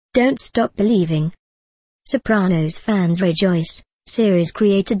Don't Stop Believing. Sopranos fans rejoice. Series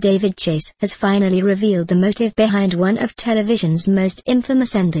creator David Chase has finally revealed the motive behind one of television's most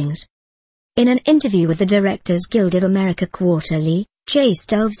infamous endings. In an interview with the Directors Guild of America Quarterly, Chase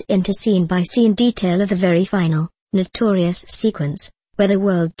delves into scene-by-scene detail of the very final, notorious sequence, where the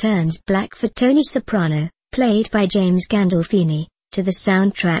world turns black for Tony Soprano, played by James Gandolfini, to the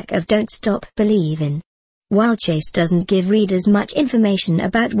soundtrack of Don't Stop Believin'. While Chase doesn't give readers much information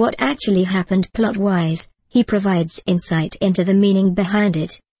about what actually happened plot-wise, he provides insight into the meaning behind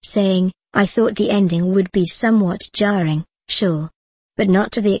it, saying, "I thought the ending would be somewhat jarring, sure. But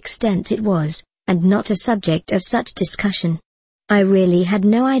not to the extent it was, and not a subject of such discussion. I really had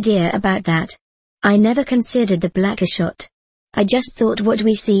no idea about that. I never considered the blacker shot. I just thought what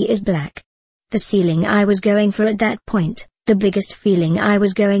we see is black. The ceiling I was going for at that point, the biggest feeling I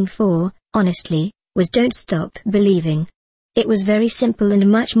was going for, honestly, was Don't Stop Believing. It was very simple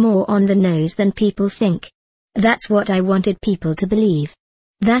and much more on the nose than people think. That's what I wanted people to believe.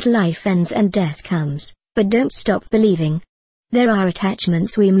 That life ends and death comes, but don't stop believing. There are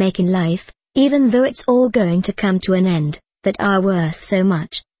attachments we make in life, even though it's all going to come to an end, that are worth so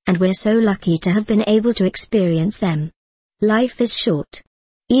much, and we're so lucky to have been able to experience them. Life is short.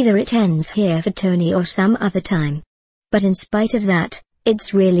 Either it ends here for Tony or some other time. But in spite of that,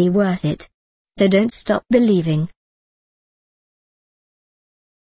 it's really worth it. So don't stop believing."